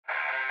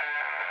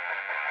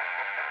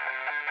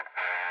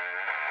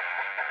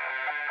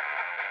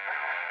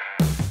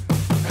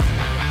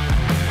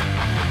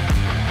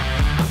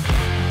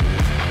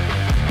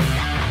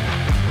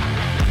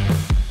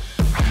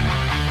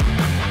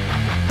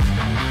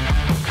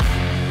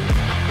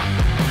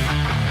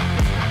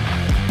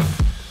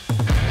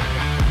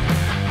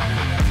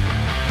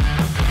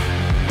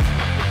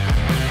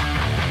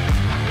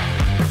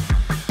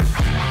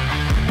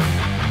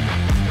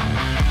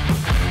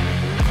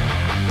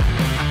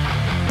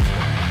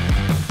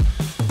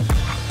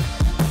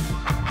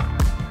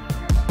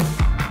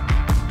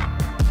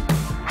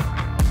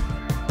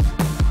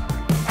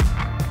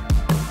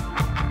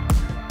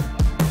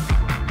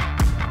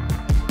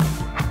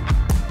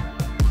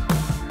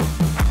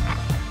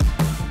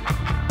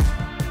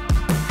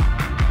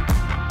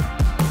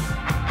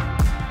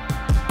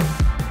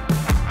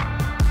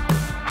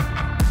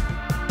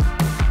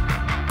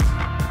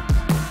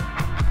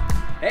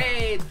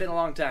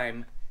long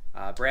time.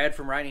 Brad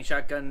from Riding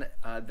Shotgun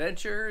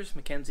Adventures.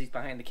 Mackenzie's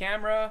behind the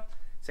camera.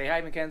 Say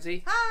hi,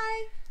 Mackenzie.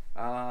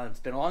 Hi.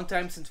 It's been a long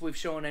time since we've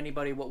shown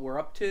anybody what we're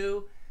up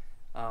to.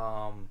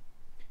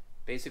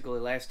 Basically,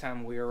 last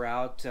time we were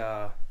out,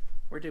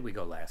 where did we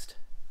go last?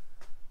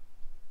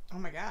 Oh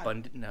my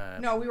God.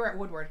 No, we were at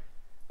Woodward.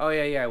 Oh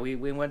yeah. We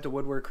went to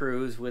Woodward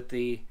Cruise with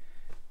the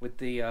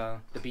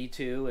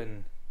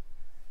B2,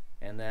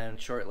 and then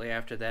shortly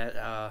after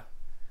that,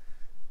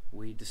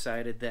 we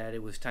decided that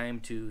it was time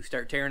to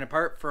start tearing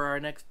apart for our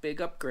next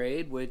big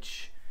upgrade,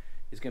 which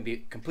is going to be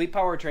a complete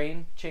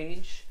powertrain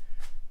change.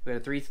 We got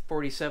a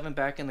 347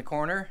 back in the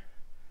corner,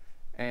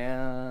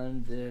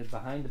 and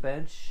behind the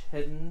bench,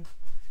 hidden,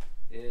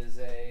 is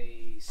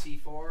a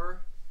C4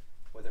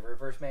 with a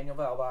reverse manual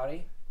valve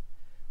body.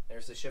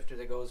 There's the shifter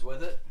that goes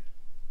with it,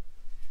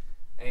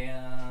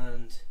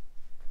 and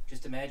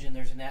just imagine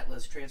there's an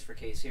Atlas transfer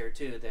case here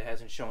too that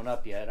hasn't shown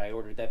up yet. I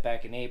ordered that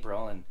back in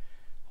April, and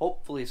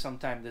hopefully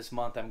sometime this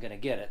month I'm going to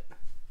get it.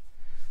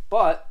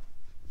 But,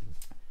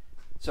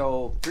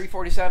 so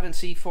 347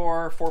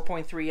 C4,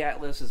 4.3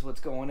 Atlas is what's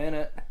going in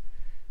it.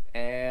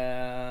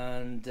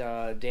 And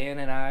Dan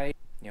and I,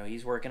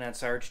 he's working on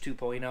Sarge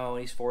 2.0.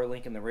 He's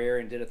 4-link in the rear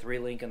and did a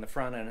 3-link in the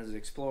front on his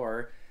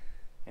Explorer.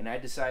 And I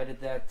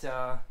decided that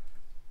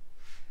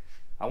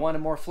I wanted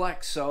more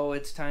flex, so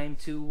it's time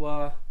to,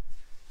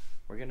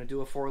 we're going to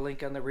do a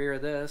 4-link on the rear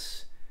of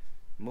this,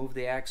 move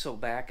the axle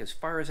back as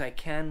far as I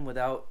can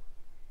without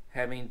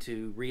having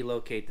to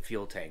relocate the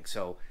fuel tank.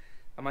 So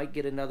I might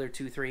get another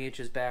 2-3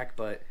 inches back,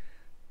 but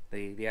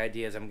the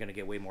idea is I'm going to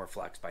get way more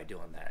flex by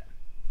doing that.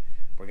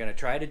 We're going to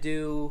try to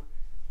do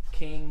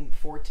King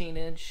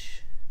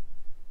 14-inch,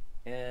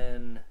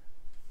 and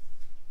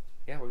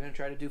yeah, we're going to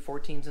try to do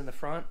 14s in the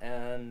front,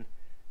 and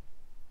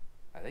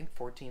I think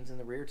 14s in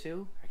the rear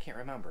too. I can't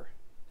remember.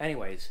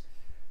 Anyways,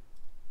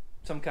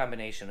 some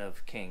combination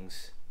of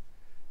Kings.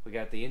 We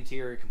got the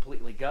interior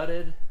completely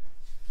gutted.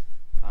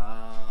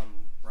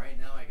 Right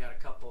now I got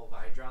a couple of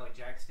hydraulic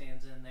jack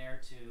stands in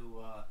there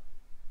to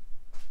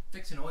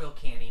fix an oil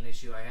canning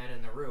issue I had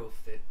in the roof.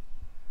 The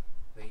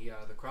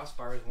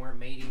crossbars weren't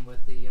mating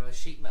with the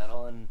sheet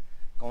metal, and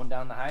going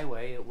down the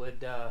highway it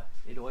would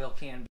it oil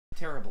can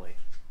terribly.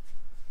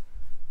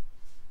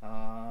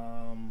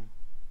 I'm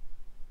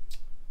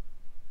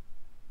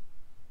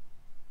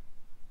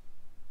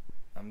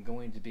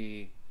going to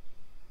be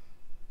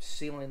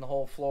sealing the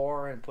whole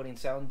floor and putting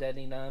sound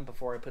deadening on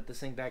before I put this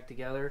thing back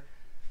together.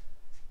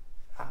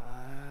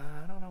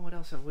 I don't know what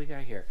else have we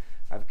got here.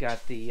 I've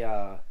got the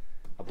a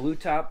blue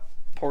top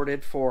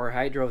ported for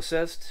hydro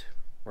assist.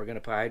 We're going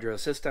to put hydro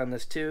assist on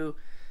this too.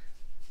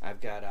 I've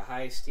got a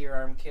high steer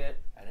arm kit.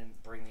 I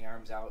didn't bring the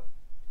arms out.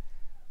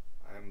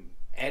 I'm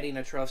adding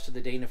a truss to the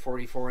Dana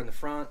 44 in the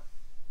front,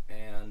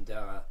 and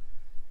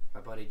my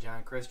buddy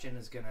John Christian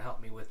is going to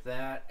help me with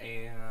that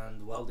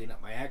and welding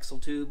up my axle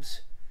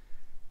tubes.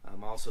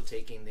 I'm also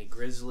taking the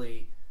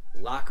Grizzly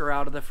locker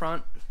out of the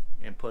front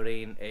and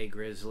putting a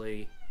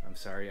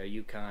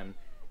Yukon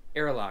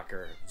air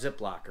locker,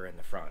 zip locker in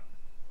the front.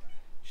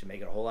 Should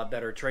make it a whole lot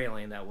better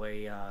trailing. That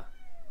way I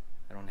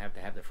don't have to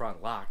have the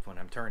front locked when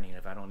I'm turning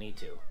if I don't need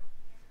to.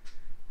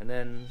 And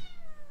then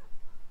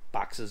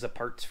boxes of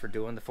parts for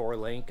doing the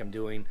 4-link. I'm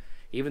doing,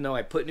 even though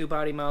I put new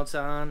body mounts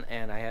on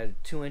and I had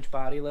a 2-inch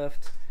body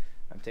lift,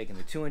 I'm taking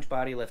the 2-inch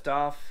body lift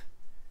off.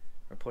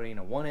 We're putting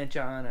a 1-inch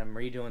on. I'm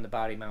redoing the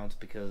body mounts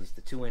because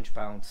the 2-inch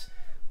mounts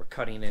were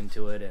cutting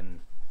into it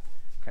and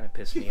kind of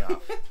pissed me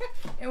off.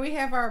 And we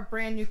have our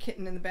brand new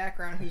kitten in the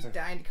background who's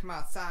dying to come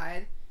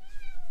outside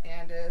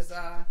and is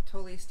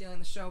totally stealing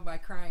the show by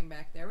crying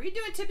back there. What are you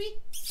doing, Tippy?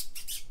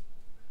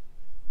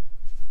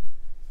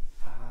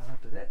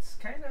 But that's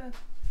kind of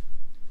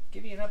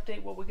give you an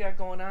update what we got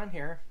going on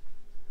here.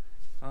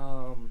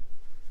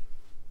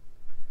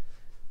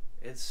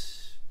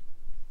 It's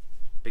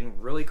been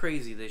really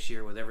crazy this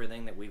year with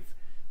everything that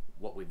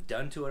what we've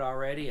done to it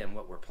already and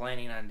what we're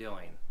planning on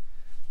doing.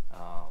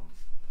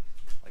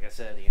 Like I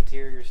said, the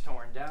interior's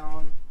torn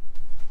down.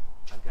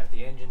 I've got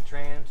the engine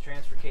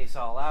transfer case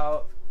all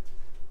out.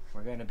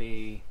 We're going to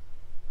be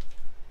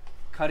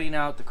cutting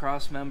out the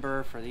cross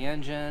member for the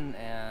engine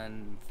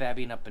and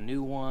fabbing up a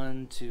new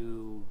one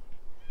to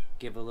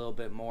give a little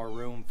bit more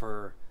room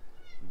for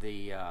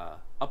the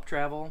up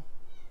travel.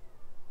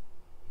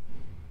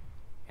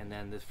 And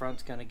then the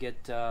front's going to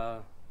get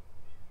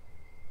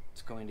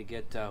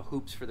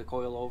hoops for the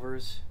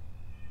coilovers.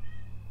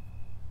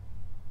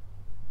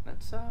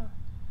 That's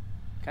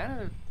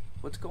kind of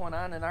what's going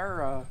on in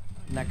our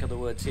neck of the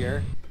woods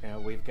here.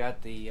 We've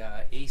got the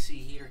AC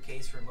heater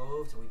case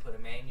removed. We put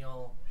a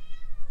manual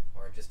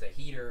or just a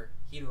heater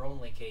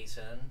only case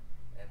in,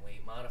 and we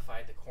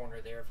modified the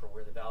corner there for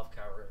where the valve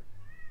cover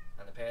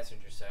on the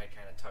passenger side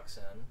kind of tucks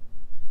in.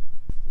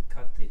 We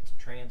cut the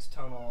trans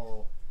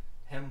tunnel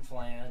hem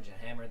flange and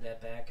hammered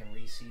that back and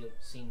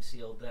seam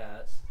sealed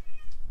that.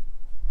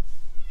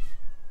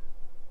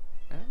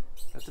 Yeah,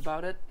 that's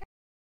about it.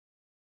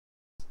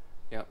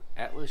 Yep,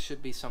 Atlas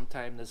should be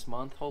sometime this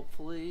month,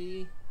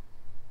 hopefully.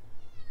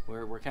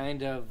 We're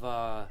kind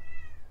of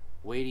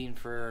waiting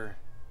for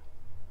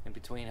in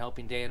between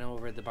helping Dan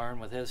over at the barn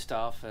with his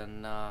stuff,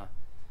 and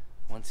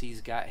once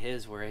he's got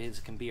his where his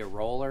can be a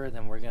roller,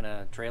 then we're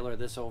gonna trailer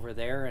this over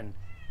there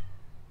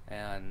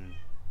and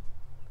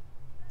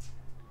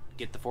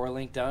get the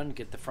 4-link done,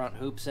 get the front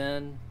hoops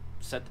in,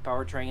 set the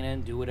powertrain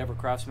in, do whatever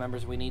cross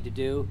members we need to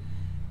do.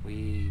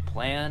 We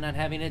plan on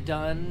having it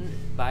done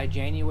by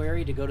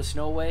January to go to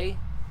Snowway,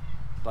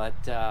 but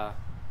you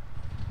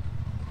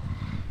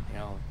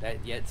know,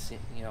 that yet,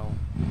 you know,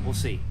 we'll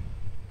see.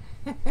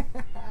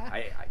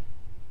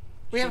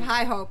 We have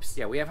high hopes.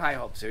 Yeah, we have high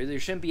hopes. There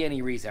shouldn't be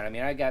any reason. I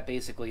mean, I got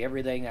basically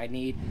everything I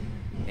need.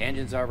 The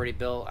engine's already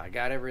built. I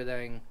got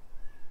everything.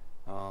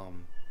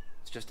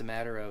 It's just a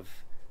matter of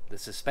the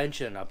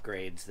suspension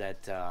upgrades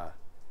that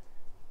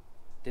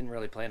didn't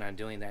really plan on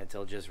doing that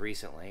until just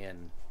recently,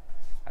 and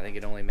I think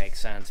it only makes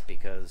sense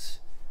because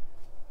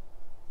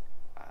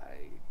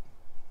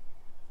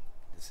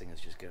this thing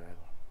is just gonna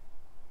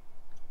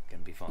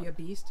be fun. Be a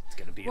beast. It's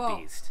gonna be a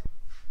beast.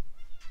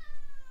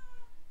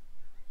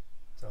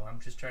 So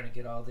I'm just trying to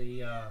get all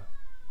the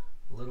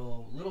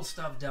little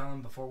stuff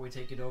done before we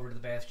take it over to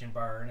the Bastion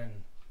barn,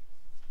 and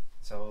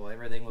so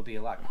everything will be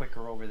a lot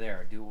quicker over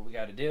there. Do what we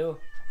got to do,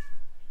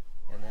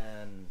 and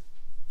then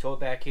tow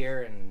it back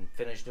here and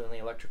finish doing the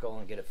electrical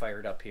and get it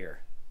fired up here.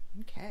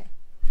 Okay.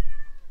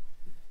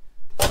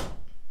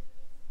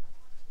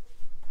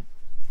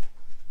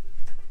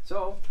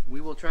 So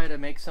we will try to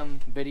make some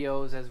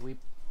videos as we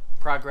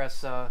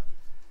progress,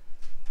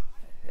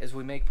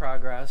 make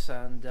progress,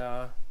 and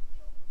you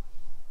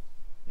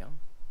know,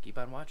 keep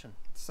on watching.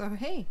 So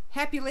hey,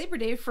 happy Labor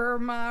Day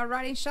from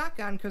riding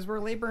shotgun, because we're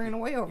laboring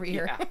away over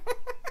here.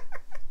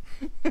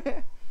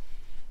 Yeah.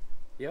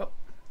 Yep.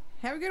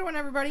 Have a good one,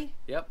 everybody.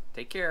 Yep.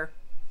 Take care.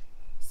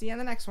 See you on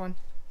the next one.